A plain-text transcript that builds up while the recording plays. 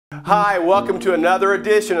Hi, welcome to another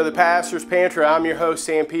edition of the Pastor's Pantry. I'm your host,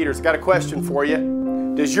 Sam Peters. Got a question for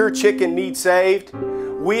you. Does your chicken need saved?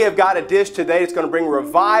 We have got a dish today that's going to bring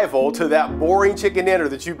revival to that boring chicken dinner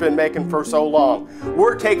that you've been making for so long.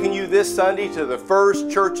 We're taking you this Sunday to the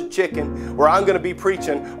First Church of Chicken, where I'm going to be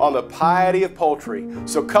preaching on the piety of poultry.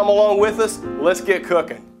 So come along with us. Let's get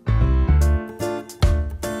cooking.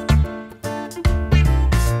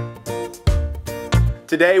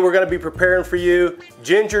 Today we're going to be preparing for you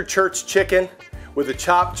ginger church chicken with a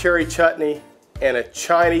chopped cherry chutney and a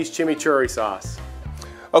Chinese chimichurri sauce.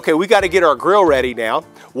 Okay, we got to get our grill ready now.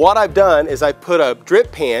 What I've done is I put a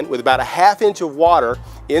drip pan with about a ½ inch of water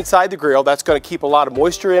inside the grill. That's going to keep a lot of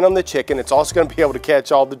moisture in on the chicken. It's also going to be able to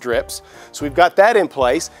catch all the drips. So we've got that in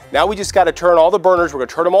place. Now we just got to turn all the burners. We're going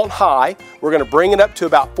to turn them on high. We're going to bring it up to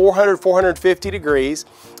about 400, 450 degrees.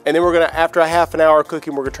 And then we're going to, after a ½ an hour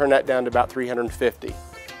cooking, we're going to turn that down to about 350.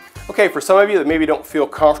 Okay, for some of you that maybe don't feel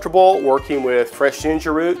comfortable working with fresh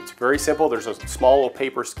ginger root, it's very simple. There's a small little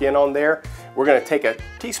paper skin on there. We're going to take a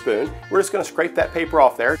teaspoon. We're just going to scrape that paper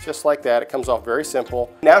off there, just like that. It comes off very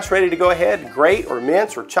simple. Now it's ready to go ahead and grate or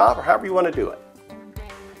mince or chop or however you want to do it.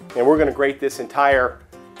 And we're going to grate this entire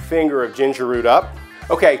finger of ginger root up.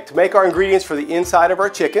 Okay, to make our ingredients for the inside of our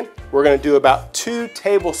chicken, we're going to do about 2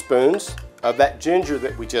 tablespoons of that ginger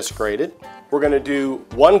that we just grated. We're going to do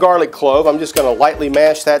 1 garlic clove. I'm just going to lightly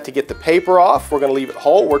mash that to get the paper off. We're going to leave it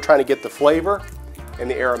whole. We're trying to get the flavor and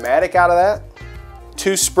the aromatic out of that.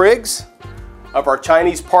 2 sprigs of our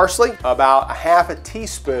Chinese parsley, about a ½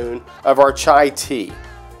 teaspoon of our chai tea.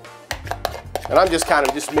 And I'm just kind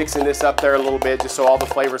of mixing this up there a little bit just so all the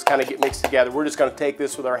flavors kind of get mixed together. We're just going to take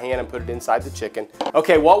this with our hand and put it inside the chicken.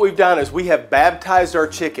 Okay, what we've done is we have baptized our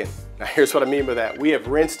chicken. Now here's what I mean by that. We have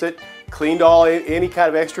rinsed it, cleaned any kind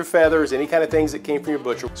of extra feathers, any kind of things that came from your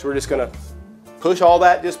butcher. So we're just going to push all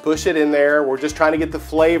that, just push it in there. We're just trying to get the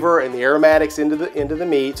flavor and the aromatics into the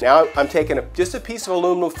meat. Now I'm taking just a piece of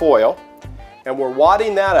aluminum foil and we're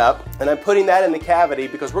wadding that up, and I'm putting that in the cavity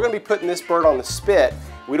because we're going to be putting this bird on the spit.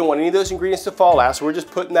 We don't want any of those ingredients to fall out, so we're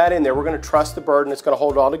just putting that in there. We're going to truss the bird and it's going to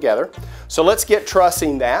hold it all together. So let's get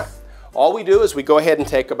trussing that. All we do is we go ahead and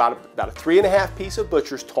take about a 3½ piece of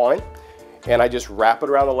butcher's twine, and I just wrap it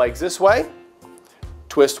around the legs this way,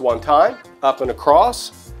 twist 1 time, up and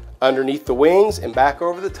across, underneath the wings and back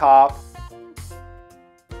over the top.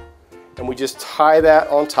 And we just tie that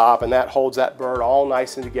on top, and that holds that bird all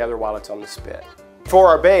nice and together while it's on the spit. For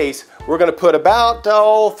our base, we're going to put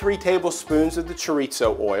about 3 tablespoons of the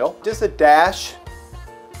chorizo oil, just a dash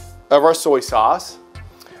of our soy sauce,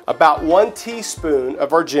 about 1 teaspoon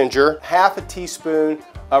of our ginger, ½ teaspoon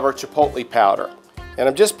of our chipotle powder. And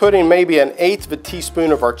I'm just putting maybe an 1/8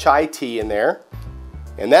 teaspoon of our chai tea in there.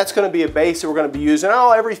 And that's going to be a base that we're going to be using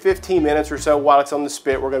every 15 minutes or so while it's on the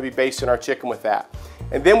spit. We're going to be basting our chicken with that.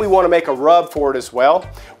 And then we want to make a rub for it as well.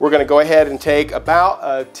 We're going to go ahead and take about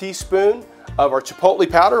a teaspoon of our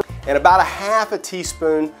chipotle powder and about a ½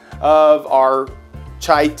 teaspoon of our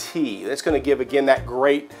chai tea. That's going to give, again, that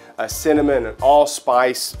great cinnamon and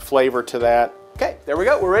allspice flavor to that. Okay, there we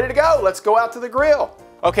go. We're ready to go. Let's go out to the grill.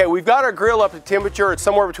 Okay, we've got our grill up to temperature. It's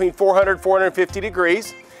somewhere between 400 and 450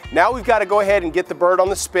 degrees. Now we've got to go ahead and get the bird on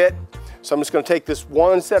the spit. So I'm just going to take this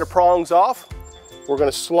 1 set of prongs off. We're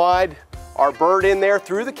going to slide our bird in there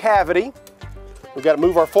through the cavity. We've got to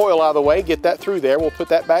move our foil out of the way, get that through there. We'll put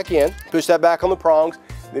that back in, push that back on the prongs,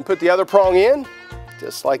 then put the other prong in,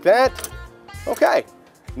 just like that. Okay,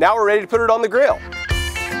 now we're ready to put it on the grill.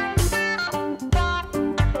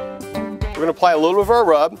 We're going to apply a little of our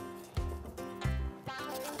rub.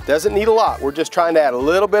 Doesn't need a lot. We're just trying to add a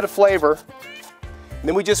little bit of flavor. And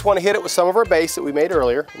then we just want to hit it with some of our base that we made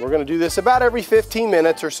earlier. We're going to do this about every 15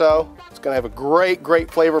 minutes or so. It's going to have a great, great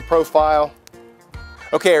flavor profile.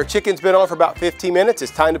 Okay, our chicken's been on for about 15 minutes.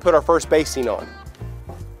 It's time to put our first basting on.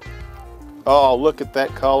 Oh, look at that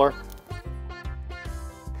color.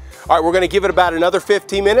 All right, we're going to give it about another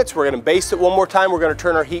 15 minutes. We're going to baste it one more time. We're going to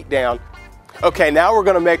turn our heat down. Okay, now we're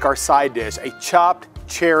going to make our side dish, a chopped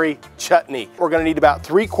cherry chutney. We're going to need about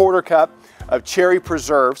 3/4 cup of cherry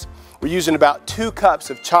preserves. We're using about 2 cups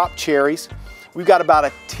of chopped cherries. We've got about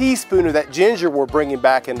a teaspoon of that ginger we're bringing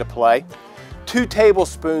back into play. 2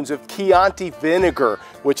 tablespoons of Chianti vinegar,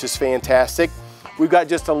 which is fantastic. We've got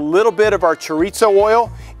just a little bit of our chorizo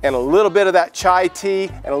oil and a little bit of that chai tea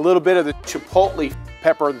and a little bit of the chipotle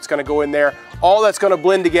pepper that's going to go in there. All that's going to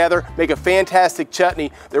blend together, make a fantastic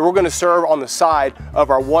chutney that we're going to serve on the side of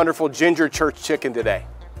our wonderful ginger church chicken today.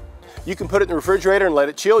 You can put it in the refrigerator and let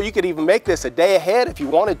it chill. You could even make this a day ahead if you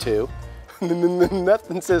wanted to.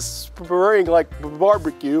 Nothing says spring like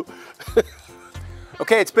barbecue.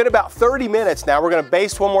 Okay, it's been about 30 minutes now. We're gonna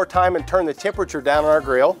baste one more time and turn the temperature down on our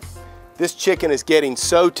grill. This chicken is getting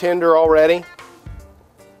so tender already.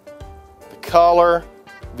 The color,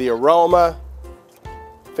 the aroma,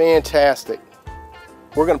 fantastic.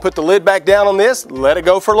 We're gonna put the lid back down on this, let it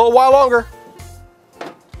go for a little while longer.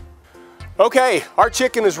 Okay, our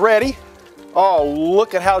chicken is ready. Oh,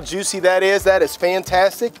 look at how juicy that is. That is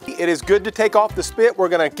fantastic. It is good to take off the spit. We're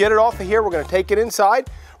gonna get it off of here. We're gonna take it inside.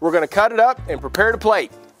 We're gonna cut it up and prepare to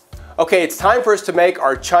plate. Okay, it's time for us to make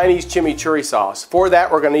our Chinese chimichurri sauce. For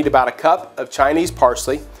that, we're gonna need about a cup of Chinese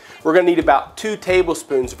parsley. We're gonna need about 2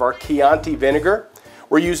 tablespoons of our Chianti vinegar.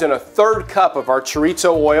 We're using a 1/3 cup of our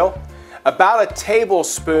chorizo oil, about a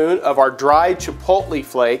tablespoon of our dried chipotle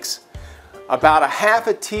flakes, about a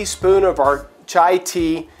 1/2 teaspoon of our chai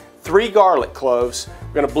tea, 3 garlic cloves.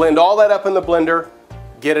 We're gonna blend all that up in the blender,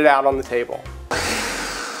 get it out on the table.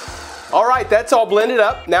 All right, that's all blended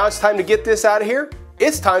up. Now it's time to get this out of here.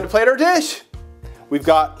 It's time to plate our dish. We've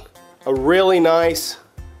got a really nice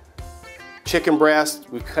chicken breast.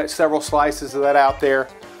 We've cut several slices of that out there.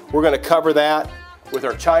 We're gonna cover that with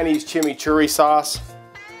our Chinese chimichurri sauce.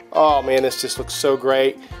 Oh man, this just looks so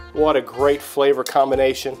great. What a great flavor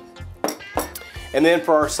combination. And then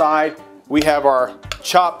for our side, we have our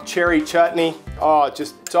chopped cherry chutney. Oh,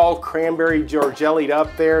 it's all cranberry or jellied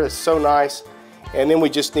up there. It's so nice. And then we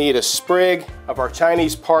just need a sprig of our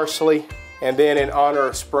Chinese parsley, and then in honor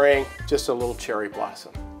of spring, just a little cherry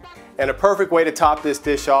blossom. And a perfect way to top this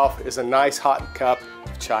dish off is a nice hot cup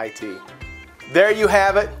of chai tea. There you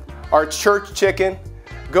have it, our church chicken.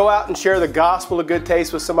 Go out and share the gospel of good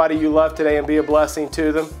taste with somebody you love today and be a blessing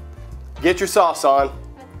to them. Get your sauce on.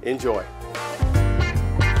 Enjoy.